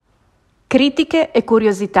Critiche e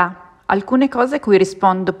curiosità, alcune cose a cui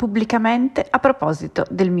rispondo pubblicamente a proposito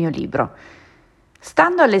del mio libro.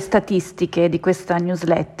 Stando alle statistiche di questa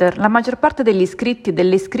newsletter, la maggior parte degli iscritti e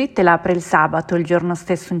delle iscritte la apre il sabato, il giorno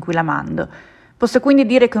stesso in cui la mando. Posso quindi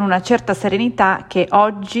dire con una certa serenità che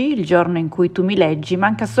oggi, il giorno in cui tu mi leggi,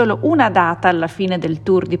 manca solo una data alla fine del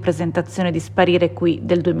tour di presentazione di Sparire qui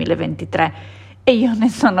del 2023 e io ne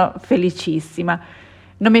sono felicissima.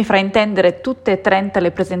 Non mi fraintendere, tutte e 30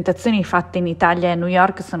 le presentazioni fatte in Italia e a New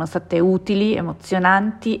York sono state utili,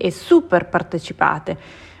 emozionanti e super partecipate,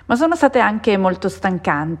 ma sono state anche molto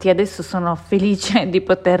stancanti. Adesso sono felice di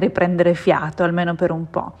poter riprendere fiato, almeno per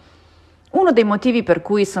un po'. Uno dei motivi per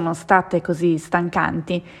cui sono state così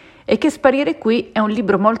stancanti è che Sparire qui è un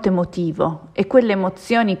libro molto emotivo e quelle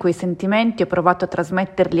emozioni, quei sentimenti ho provato a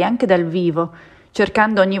trasmetterli anche dal vivo,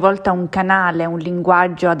 cercando ogni volta un canale, un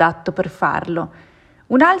linguaggio adatto per farlo.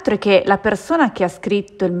 Un altro è che la persona che ha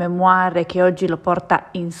scritto il memoir che oggi lo porta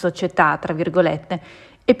in società, tra virgolette,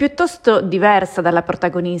 è piuttosto diversa dalla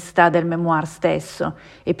protagonista del memoir stesso,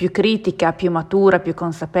 è più critica, più matura, più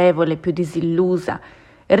consapevole, più disillusa.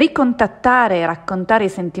 Ricontattare e raccontare i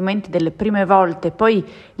sentimenti delle prime volte e poi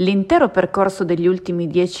l'intero percorso degli ultimi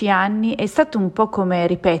 10 anni è stato un po' come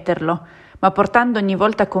ripeterlo, ma portando ogni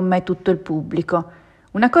volta con me tutto il pubblico.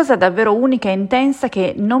 Una cosa davvero unica e intensa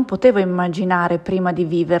che non potevo immaginare prima di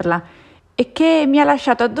viverla e che mi ha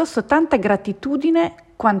lasciato addosso tanta gratitudine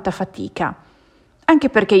quanta fatica. Anche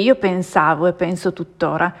perché io pensavo e penso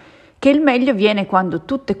tuttora che il meglio viene quando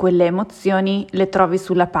tutte quelle emozioni le trovi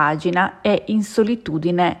sulla pagina e in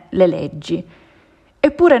solitudine le leggi.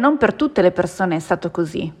 Eppure non per tutte le persone è stato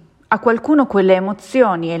così. A qualcuno quelle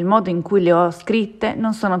emozioni e il modo in cui le ho scritte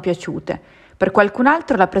non sono piaciute. Per qualcun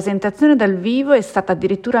altro la presentazione dal vivo è stata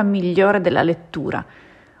addirittura migliore della lettura.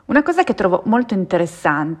 Una cosa che trovo molto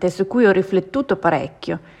interessante, su cui ho riflettuto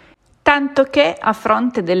parecchio, tanto che a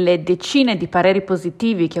fronte delle decine di pareri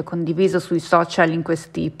positivi che ho condiviso sui social in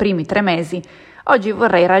questi primi 3 mesi, oggi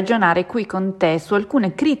vorrei ragionare qui con te su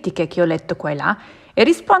alcune critiche che ho letto qua e là e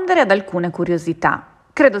rispondere ad alcune curiosità.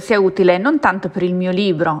 Credo sia utile non tanto per il mio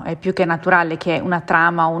libro, è più che naturale che una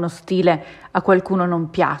trama o uno stile a qualcuno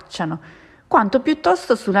non piacciono, quanto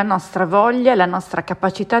piuttosto sulla nostra voglia e la nostra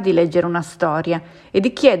capacità di leggere una storia e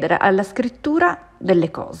di chiedere alla scrittura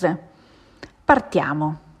delle cose.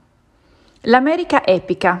 Partiamo. L'America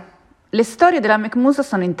epica. Le storie della McMuso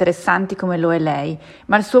sono interessanti come lo è lei,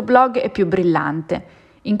 ma il suo blog è più brillante.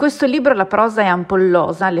 In questo libro la prosa è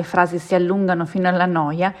ampollosa, le frasi si allungano fino alla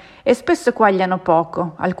noia e spesso quagliano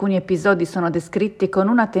poco. Alcuni episodi sono descritti con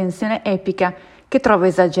una tensione epica che trovo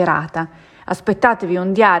esagerata. Aspettatevi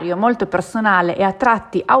un diario molto personale e a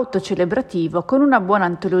tratti autocelebrativo con una buona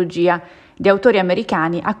antologia di autori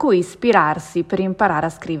americani a cui ispirarsi per imparare a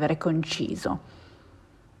scrivere conciso.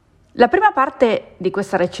 La prima parte di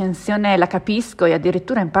questa recensione la capisco e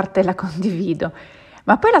addirittura in parte la condivido,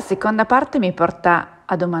 ma poi la seconda parte mi porta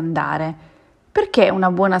a domandare: perché una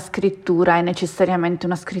buona scrittura è necessariamente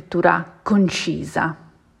una scrittura concisa?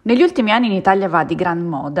 Negli ultimi anni in Italia va di gran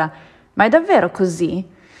moda, ma è davvero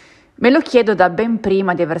così? Me lo chiedo da ben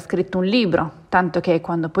prima di aver scritto un libro, tanto che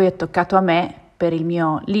quando poi è toccato a me, per il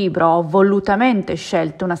mio libro, ho volutamente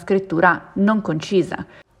scelto una scrittura non concisa.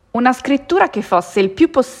 Una scrittura che fosse il più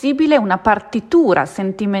possibile una partitura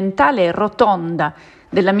sentimentale e rotonda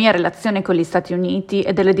della mia relazione con gli Stati Uniti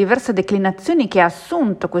e delle diverse declinazioni che ha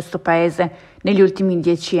assunto questo paese negli ultimi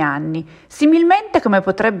 10 anni, similmente come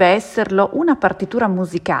potrebbe esserlo una partitura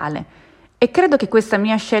musicale. E credo che questa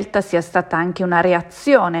mia scelta sia stata anche una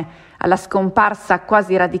reazione alla scomparsa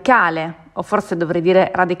quasi radicale, o forse dovrei dire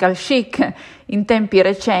radical chic, in tempi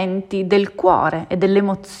recenti, del cuore e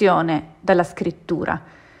dell'emozione dalla scrittura.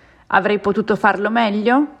 Avrei potuto farlo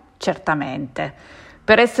meglio? Certamente.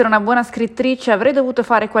 Per essere una buona scrittrice avrei dovuto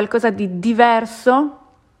fare qualcosa di diverso?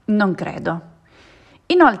 Non credo.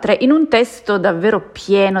 Inoltre, in un testo davvero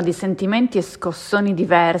pieno di sentimenti e scossoni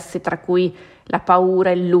diversi, tra cui la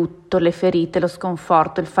paura, il lutto, le ferite, lo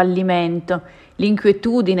sconforto, il fallimento,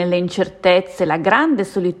 l'inquietudine, le incertezze, la grande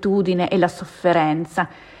solitudine e la sofferenza,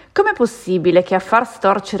 com'è possibile che a far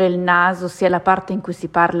storcere il naso sia la parte in cui si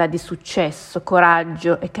parla di successo,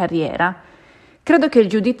 coraggio e carriera? Credo che il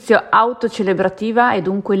giudizio autocelebrativa è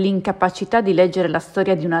dunque l'incapacità di leggere la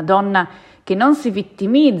storia di una donna che non si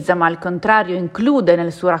vittimizza, ma al contrario include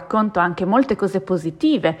nel suo racconto anche molte cose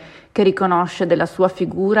positive che riconosce della sua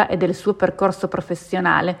figura e del suo percorso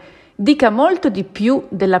professionale, dica molto di più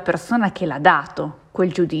della persona che l'ha dato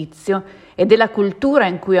quel giudizio e della cultura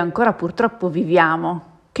in cui ancora purtroppo viviamo,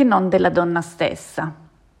 che non della donna stessa.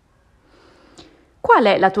 Qual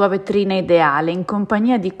è la tua vetrina ideale? In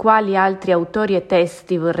compagnia di quali altri autori e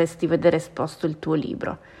testi vorresti vedere esposto il tuo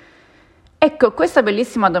libro? Ecco, questa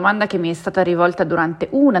bellissima domanda che mi è stata rivolta durante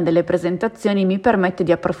una delle presentazioni mi permette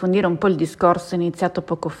di approfondire un po' il discorso iniziato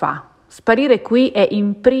poco fa. Sparire qui è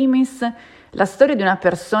in primis la storia di una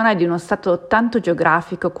persona e di uno stato tanto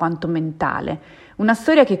geografico quanto mentale. Una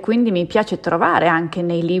storia che quindi mi piace trovare anche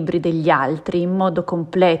nei libri degli altri, in modo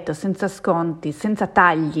completo, senza sconti, senza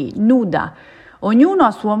tagli, nuda. Ognuno a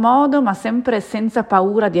suo modo, ma sempre senza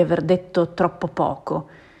paura di aver detto troppo poco.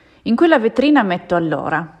 In quella vetrina metto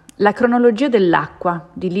allora La cronologia dell'acqua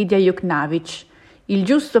di Lidia Yuknavitch, Il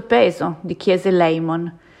giusto peso di Chiese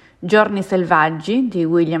Lehman, Giorni selvaggi di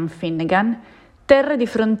William Finnegan, Terre di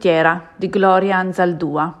frontiera di Gloria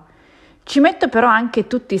Anzaldúa. Ci metto però anche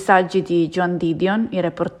tutti i saggi di Joan Didion, i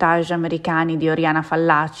reportage americani di Oriana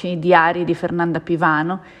Fallaci, i diari di Fernanda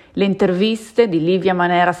Pivano, le interviste di Livia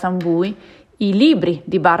Manera Sambui, i libri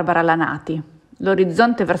di Barbara Lanati.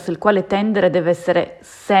 L'orizzonte verso il quale tendere deve essere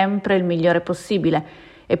sempre il migliore possibile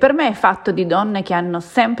e per me è fatto di donne che hanno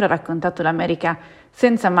sempre raccontato l'America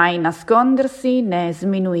senza mai nascondersi né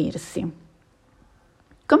sminuirsi.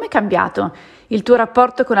 Com'è cambiato il tuo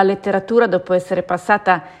rapporto con la letteratura dopo essere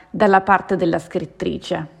passata dalla parte della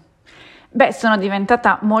scrittrice? Sono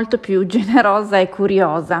diventata molto più generosa e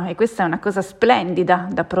curiosa e questa è una cosa splendida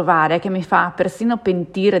da provare che mi fa persino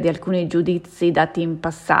pentire di alcuni giudizi dati in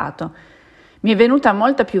passato. Mi è venuta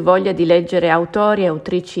molta più voglia di leggere autori e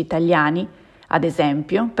autrici italiani, ad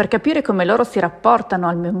esempio, per capire come loro si rapportano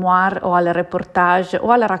al memoir o al reportage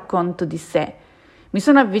o al racconto di sé. Mi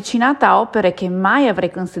sono avvicinata a opere che mai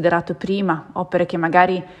avrei considerato prima, opere che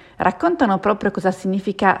magari raccontano proprio cosa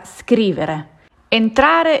significa scrivere.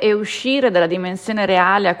 Entrare e uscire dalla dimensione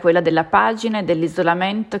reale a quella della pagina e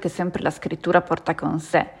dell'isolamento che sempre la scrittura porta con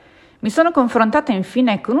sé. Mi sono confrontata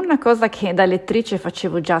infine con una cosa che da lettrice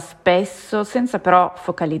facevo già spesso, senza però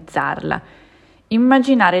focalizzarla.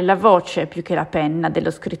 Immaginare la voce più che la penna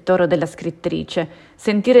dello scrittore o della scrittrice,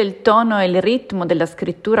 sentire il tono e il ritmo della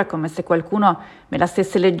scrittura come se qualcuno me la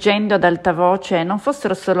stesse leggendo ad alta voce e non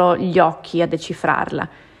fossero solo gli occhi a decifrarla.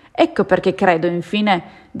 Ecco perché credo, infine,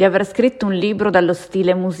 di aver scritto un libro dallo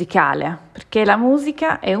stile musicale, perché la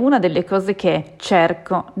musica è una delle cose che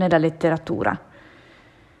cerco nella letteratura.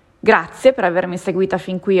 Grazie per avermi seguita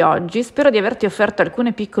fin qui oggi, spero di averti offerto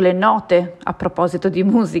alcune piccole note a proposito di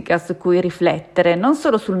musica su cui riflettere, non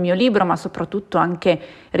solo sul mio libro ma soprattutto anche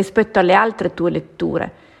rispetto alle altre tue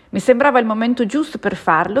letture. Mi sembrava il momento giusto per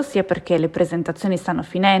farlo, sia perché le presentazioni stanno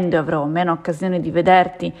finendo e avrò meno occasione di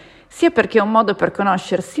vederti, sia perché è un modo per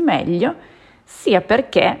conoscersi meglio, sia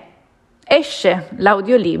perché esce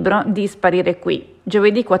l'audiolibro di Sparire qui.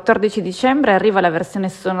 Giovedì 14 dicembre arriva la versione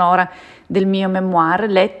sonora del mio memoir,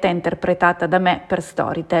 letta e interpretata da me per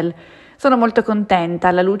Storytel. Sono molto contenta,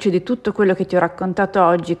 alla luce di tutto quello che ti ho raccontato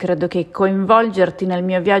oggi, credo che coinvolgerti nel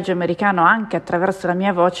mio viaggio americano anche attraverso la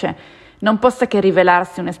mia voce non possa che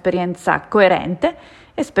rivelarsi un'esperienza coerente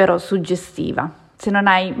e spero suggestiva. Se non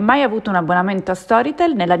hai mai avuto un abbonamento a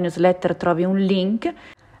Storytel, nella newsletter trovi un link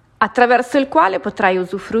attraverso il quale potrai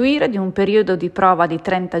usufruire di un periodo di prova di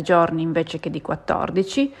 30 giorni invece che di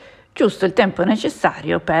 14, giusto il tempo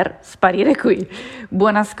necessario per sparire qui.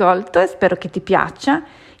 Buon ascolto e spero che ti piaccia.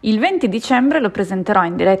 Il 20 dicembre lo presenterò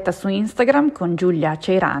in diretta su Instagram con Giulia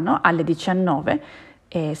Ceirano alle 19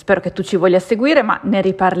 e spero che tu ci voglia seguire, ma ne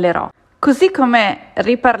riparlerò. Così come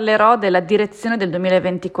riparlerò della direzione del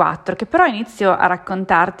 2024, che però inizio a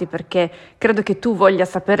raccontarti perché credo che tu voglia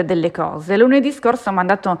sapere delle cose. Lunedì scorso ho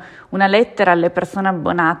mandato una lettera alle persone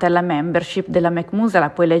abbonate alla membership della McMusa,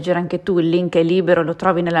 la puoi leggere anche tu, il link è libero, lo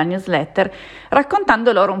trovi nella newsletter,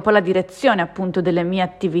 raccontando loro un po' la direzione appunto delle mie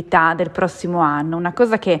attività del prossimo anno, una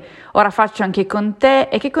cosa che ora faccio anche con te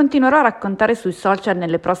e che continuerò a raccontare sui social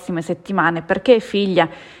nelle prossime settimane perché è figlia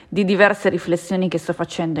di diverse riflessioni che sto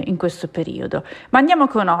facendo in questo periodo. Ma andiamo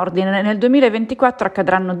con ordine. Nel 2024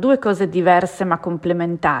 accadranno due cose diverse ma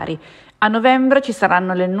complementari. A novembre ci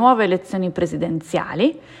saranno le nuove elezioni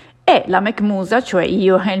presidenziali e la McMusa, cioè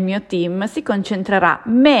io e il mio team, si concentrerà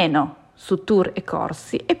meno su tour e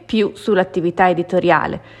corsi e più sull'attività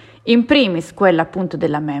editoriale. In primis quella appunto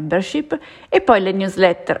della membership e poi le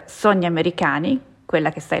newsletter Sogni Americani, quella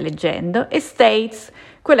che stai leggendo, e States,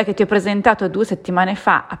 quella che ti ho presentato 2 settimane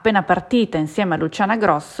fa, appena partita insieme a Luciana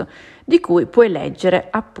Grosso, di cui puoi leggere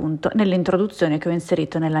appunto nell'introduzione che ho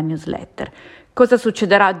inserito nella newsletter. Cosa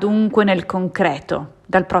succederà dunque nel concreto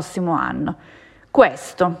dal prossimo anno?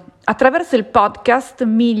 Questo. Attraverso il podcast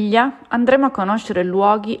Miglia andremo a conoscere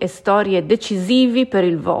luoghi e storie decisivi per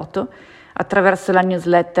il voto, Attraverso la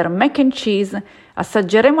newsletter Mac and Cheese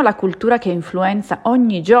assaggeremo la cultura che influenza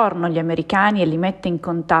ogni giorno gli americani e li mette in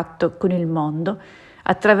contatto con il mondo.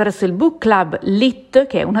 Attraverso il book club Lit,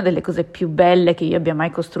 che è una delle cose più belle che io abbia mai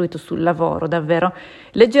costruito sul lavoro, davvero,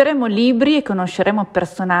 leggeremo libri e conosceremo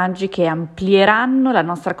personaggi che amplieranno la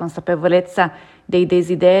nostra consapevolezza dei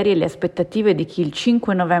desideri e le aspettative di chi il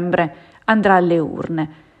 5 novembre andrà alle urne.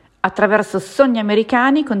 Attraverso Sogni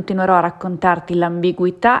americani continuerò a raccontarti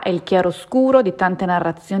l'ambiguità e il chiaroscuro di tante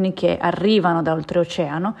narrazioni che arrivano da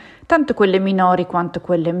oltreoceano, tanto quelle minori quanto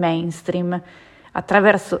quelle mainstream.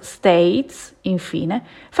 Attraverso States, infine,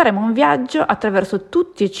 faremo un viaggio attraverso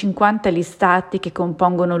tutti e 50 gli stati che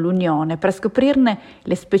compongono l'Unione per scoprirne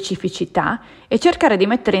le specificità e cercare di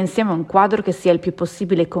mettere insieme un quadro che sia il più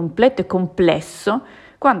possibile completo e complesso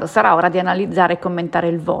quando sarà ora di analizzare e commentare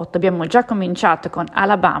il voto. Abbiamo già cominciato con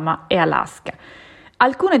Alabama e Alaska.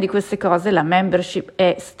 Alcune di queste cose, la membership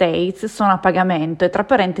e States, sono a pagamento e tra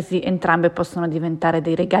parentesi entrambe possono diventare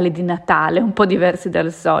dei regali di Natale un po' diversi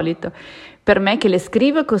dal solito. Per me che le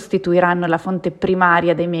scrivo costituiranno la fonte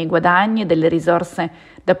primaria dei miei guadagni e delle risorse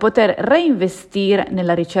da poter reinvestire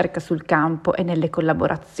nella ricerca sul campo e nelle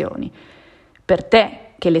collaborazioni. Per te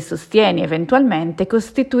che le sostieni eventualmente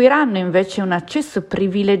costituiranno invece un accesso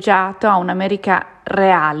privilegiato a un'America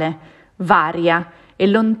reale, varia e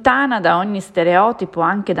lontana da ogni stereotipo,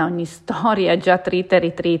 anche da ogni storia già trita e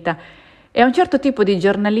ritrita, e a un certo tipo di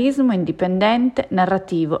giornalismo indipendente,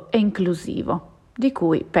 narrativo e inclusivo, di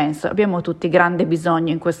cui penso abbiamo tutti grande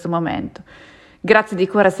bisogno in questo momento. Grazie di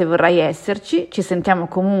cuore se vorrai esserci, ci sentiamo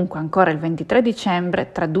comunque ancora il 23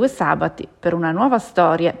 dicembre tra 2 sabati per una nuova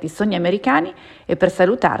storia di sogni americani e per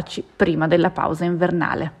salutarci prima della pausa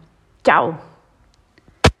invernale. Ciao!